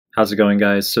How's it going,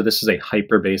 guys? So this is a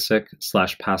hyper basic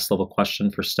 / pass level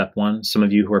question for step one. Some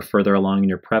of you who are further along in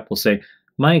your prep will say,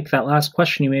 Mike, that last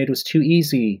question you made was too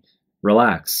easy.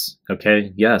 Relax,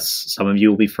 okay? Yes, some of you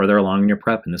will be further along in your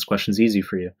prep and this question's easy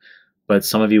for you. But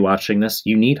some of you watching this,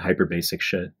 you need hyper basic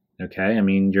shit, okay? I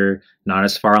mean, you're not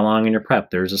as far along in your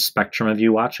prep. There's a spectrum of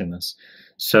you watching this.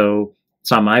 So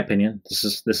it's not my opinion.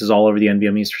 This is all over the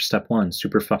NVMEs for step one,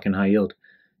 super fucking high yield.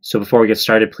 So before we get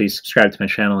started, please subscribe to my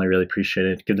channel. I really appreciate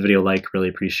it. Give the video a like, really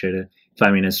appreciate it.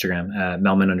 Find me on Instagram at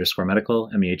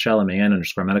Mehlman_medical,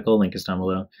 MEHLMAN_medical. Link is down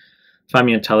below. Find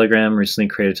me on Telegram. Recently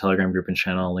created a Telegram group and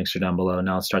channel. Links are down below.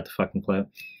 Now let's start the fucking clip.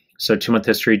 So 2-month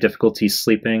history, difficulty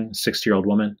sleeping, 60-year-old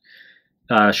woman.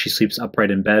 She sleeps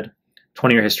upright in bed.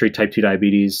 20-year history, type 2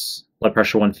 diabetes, blood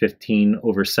pressure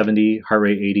 115/70, heart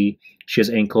rate 80. She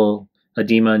has ankle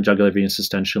edema and jugular venous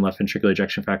distension. Left ventricular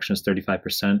ejection fraction is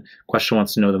 35%. Question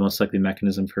wants to know the most likely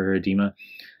mechanism for her edema.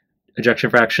 Ejection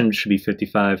fraction should be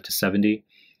 55 to 70.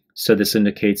 So this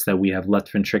indicates that we have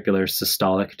left ventricular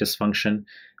systolic dysfunction,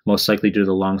 most likely due to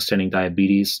the long-standing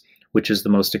diabetes, which is the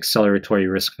most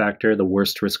acceleratory risk factor, the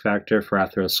worst risk factor for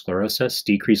atherosclerosis,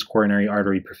 decreased coronary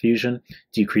artery perfusion,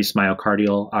 decreased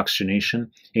myocardial oxygenation,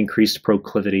 increased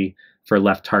proclivity for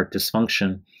left heart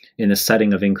dysfunction in the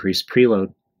setting of increased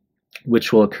preload,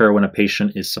 which will occur when a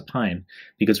patient is supine,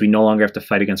 because we no longer have to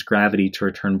fight against gravity to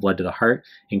return blood to the heart.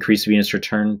 Increased venous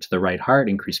return to the right heart,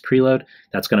 increased preload,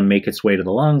 that's going to make its way to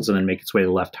the lungs and then make its way to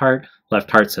the left heart. Left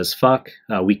heart says, fuck,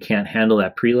 we can't handle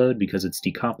that preload because it's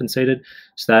decompensated.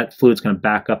 So that fluid's going to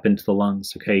back up into the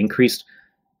lungs. Okay, increased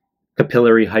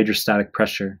capillary hydrostatic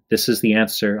pressure. This is the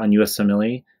answer on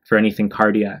USMLE for anything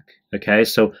cardiac. Okay,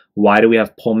 so why do we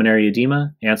have pulmonary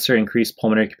edema? Answer, increased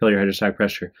pulmonary capillary hydrostatic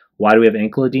pressure. Why do we have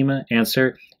ankle edema?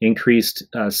 Answer, increased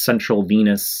central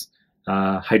venous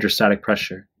hydrostatic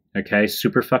pressure. Okay,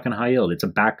 super fucking high yield. It's a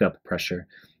backup pressure.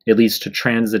 It leads to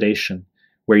transitation,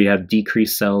 where you have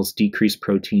decreased cells, decreased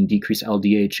protein, decreased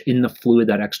LDH in the fluid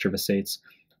that extravasates.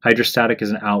 Hydrostatic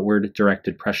is an outward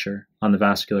directed pressure on the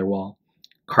vascular wall.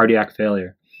 Cardiac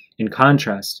failure. In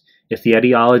contrast, if the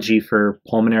etiology for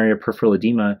pulmonary or peripheral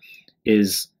edema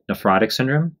is nephrotic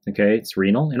syndrome, okay, it's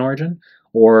renal in origin,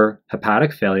 or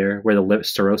hepatic failure, where the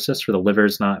cirrhosis, where the liver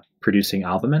is not producing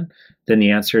albumin, then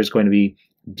the answer is going to be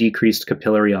decreased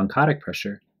capillary oncotic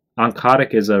pressure.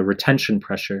 Oncotic is a retention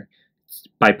pressure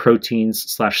by proteins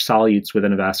 / solutes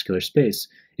within a vascular space.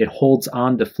 It holds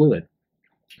on to fluid.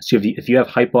 So if you have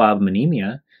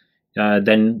hypoalbuminemia,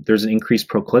 then there's an increased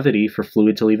proclivity for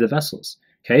fluid to leave the vessels.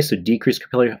 Okay, so decreased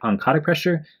capillary oncotic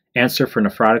pressure, answer for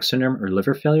nephrotic syndrome or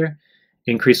liver failure.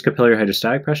 Increased capillary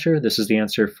hydrostatic pressure, this is the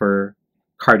answer for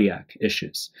cardiac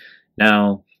issues.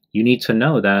 Now, you need to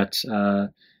know that,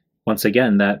 once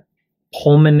again, that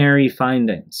pulmonary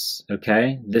findings,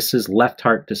 okay, this is left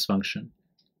heart dysfunction,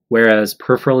 whereas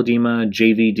peripheral edema,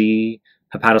 JVD,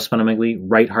 hepatosplenomegaly,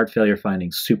 right heart failure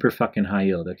findings, super fucking high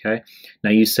yield, okay? Now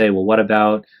you say, well, what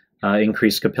about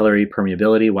increased capillary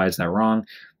permeability? Why is that wrong?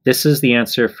 This is the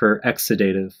answer for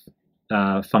exudative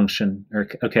function, or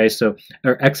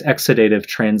exudative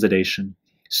transitation.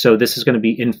 So this is going to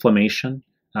be inflammation,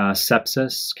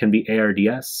 sepsis, can be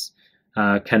ARDS,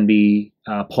 can be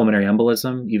pulmonary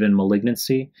embolism, even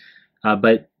malignancy.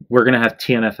 But we're going to have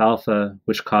TNF-alpha,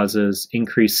 which causes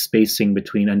increased spacing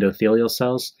between endothelial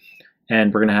cells.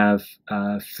 And we're going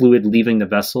to have fluid leaving the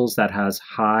vessels that has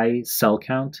high cell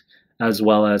count, as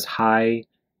well as high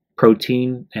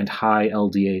protein and high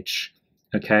LDH.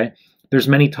 Okay, there's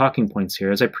many talking points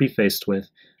here. As I prefaced with,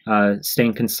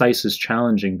 staying concise is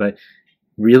challenging, but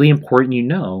really important you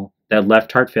know that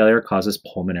left heart failure causes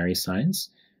pulmonary signs.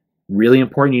 Really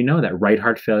important you know that right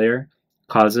heart failure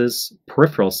causes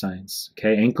peripheral signs.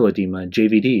 Okay, ankle edema,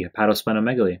 JVD,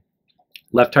 hepatosplenomegaly.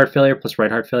 Left heart failure plus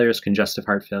right heart failure is congestive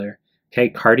heart failure. Okay,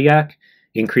 cardiac,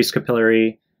 increased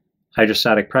capillary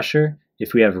hydrostatic pressure.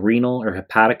 If we have renal or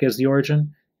hepatic as the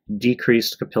origin,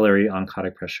 decreased capillary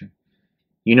oncotic pressure.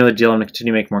 You know the deal. I'm going to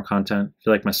continue to make more content. If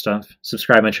you like my stuff,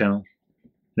 subscribe to my channel.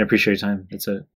 And I appreciate your time. That's it.